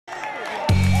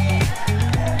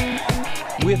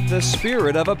With the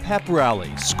spirit of a pep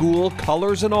rally, school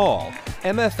colors and all,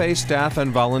 MFA staff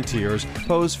and volunteers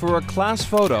pose for a class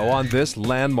photo on this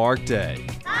landmark day.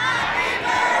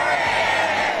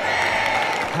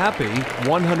 Happy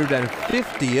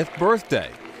 150th birthday.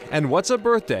 And what's a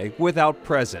birthday without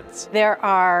presents? There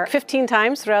are 15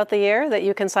 times throughout the year that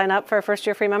you can sign up for a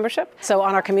first-year free membership. So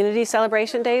on our community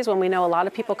celebration days, when we know a lot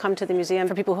of people come to the museum,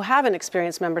 for people who haven't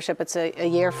experienced membership, it's a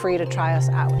year free to try us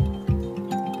out.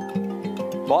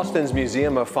 Boston's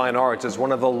Museum of Fine Arts is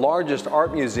one of the largest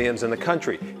art museums in the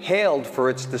country, hailed for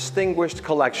its distinguished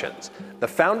collections. The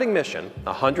founding mission,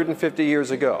 150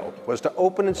 years ago, was to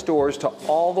open its doors to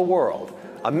all the world,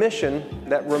 a mission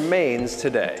that remains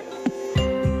today.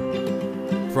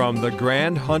 From the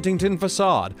grand Huntington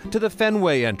facade to the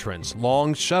Fenway entrance,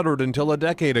 long shuttered until a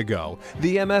decade ago,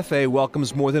 the MFA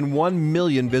welcomes more than 1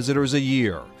 million visitors a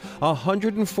year.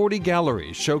 140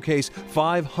 galleries showcase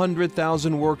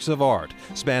 500,000 works of art,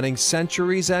 spanning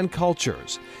centuries and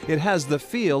cultures. It has the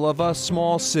feel of a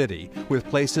small city, with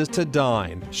places to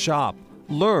dine, shop,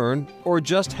 learn, or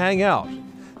just hang out.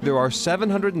 There are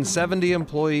 770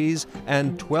 employees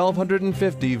and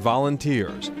 1,250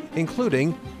 volunteers,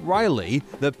 including Riley,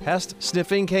 the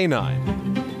pest-sniffing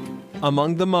canine.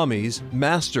 Among the mummies,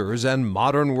 masters, and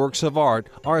modern works of art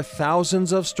are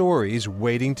thousands of stories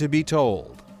waiting to be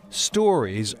told.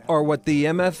 Stories are what the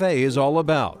MFA is all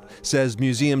about, says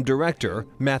Museum Director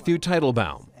Matthew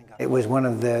Teitelbaum. It was one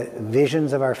of the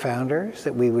visions of our founders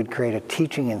that we would create a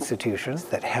teaching institution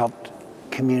that helped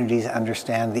communities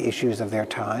understand the issues of their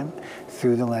time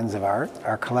through the lens of art.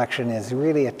 Our collection is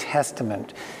really a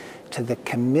testament to the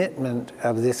commitment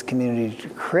of this community to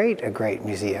create a great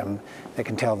museum that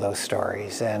can tell those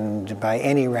stories. And by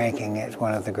any ranking, it's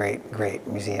one of the great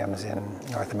museums in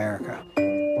North America.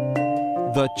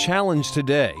 The challenge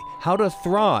today, how to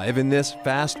thrive in this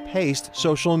fast-paced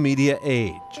social media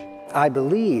age. I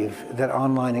believe that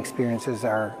online experiences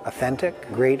are authentic.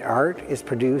 Great art is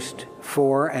produced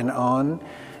for and on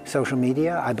social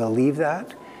media. I believe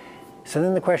that. So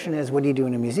then the question is, what do you do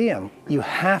in a museum? You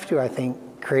have to, I think,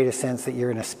 create a sense that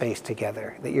you're in a space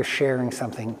together, that you're sharing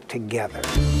something together.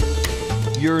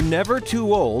 You're never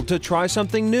too old to try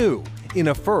something new. In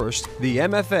a first, the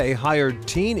MFA hired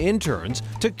teen interns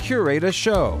to curate a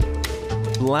show.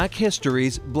 Black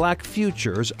Histories, Black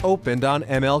Futures opened on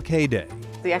MLK Day.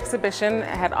 The exhibition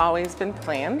had always been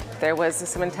planned. There was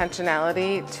some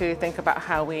intentionality to think about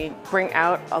how we bring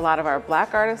out a lot of our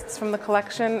Black artists from the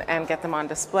collection and get them on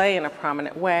display in a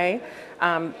prominent way.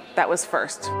 That was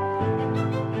first.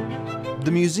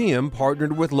 The museum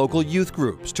partnered with local youth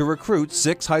groups to recruit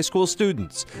 6 high school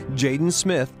students, Jaden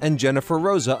Smith and Jennifer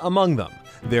Rosa among them.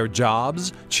 Their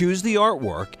jobs, choose the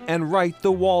artwork and write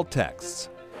the wall texts.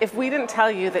 If we didn't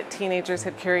tell you that teenagers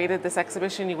had curated this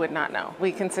exhibition, you would not know.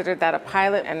 We considered that a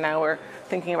pilot, and now we're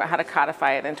thinking about how to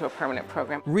codify it into a permanent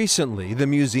program. Recently, the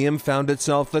museum found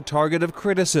itself the target of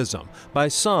criticism, by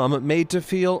some made to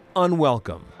feel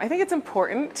unwelcome. I think it's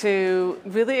important to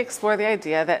really explore the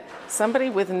idea that somebody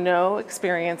with no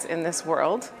experience in this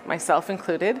world, myself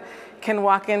included, can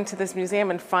walk into this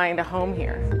museum and find a home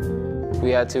here. We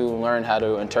had to learn how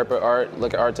to interpret art,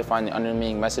 look at art to find the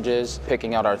underlying messages,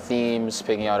 picking out our themes,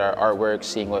 picking out our artwork,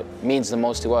 seeing what means the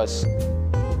most to us.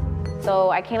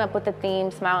 So I came up with the theme,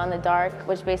 Smile in the Dark,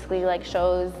 which basically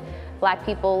shows Black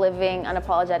people living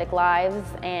unapologetic lives,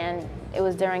 and it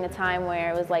was during a time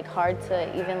where it was hard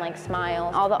to even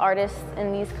smile. All the artists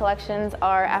in these collections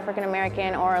are African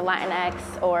American or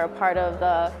Latinx or a part of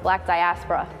the Black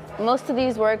diaspora. Most of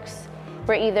these works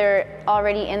were either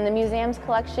already in the museum's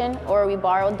collection or we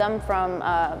borrowed them from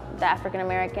the African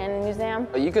American Museum.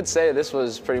 You could say this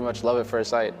was pretty much love at first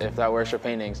sight, if that were your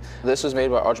paintings. This was made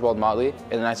by Archibald Motley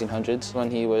in the 1900s when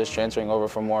he was transferring over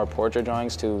from more portrait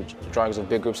drawings to drawings of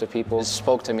big groups of people. It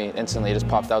spoke to me instantly, it just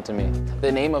popped out to me.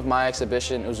 The name of my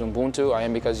exhibition is Ubuntu, I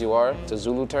am because you are. It's a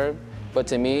Zulu term. But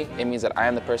to me, it means that I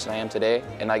am the person I am today,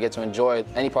 and I get to enjoy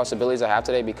any possibilities I have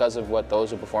today because of what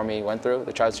those who before me went through,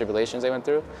 the trials and tribulations they went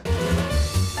through.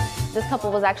 This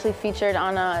couple was actually featured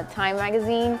on a Time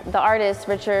magazine. The artist,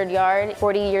 Richard Yard,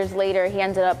 40 years later, he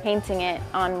ended up painting it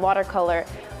on watercolor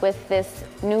with this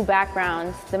new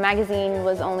background. The magazine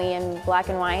was only in black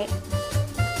and white.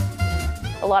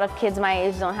 A lot of kids my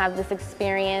age don't have this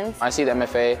experience. I see the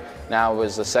MFA now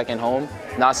as a second home,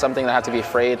 not something that I have to be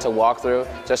afraid to walk through,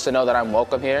 just to know that I'm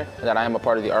welcome here and that I am a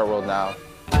part of the art world now.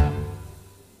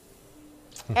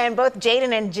 And both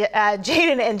Jaden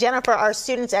and Jennifer are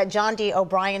students at John D.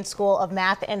 O'Brien School of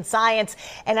Math and Science.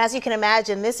 And as you can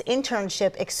imagine, this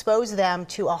internship exposed them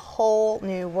to a whole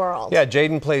new world. Yeah,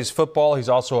 Jaden plays football. He's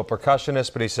also a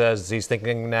percussionist, but he says he's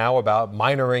thinking now about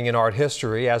minoring in art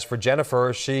history. As for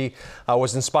Jennifer, she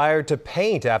was inspired to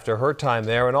paint after her time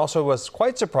there, and also was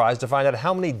quite surprised to find out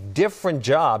how many different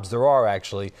jobs there are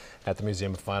actually at the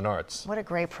Museum of Fine Arts. What a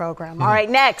great program. All right,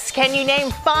 next, can you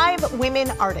name 5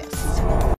 women artists?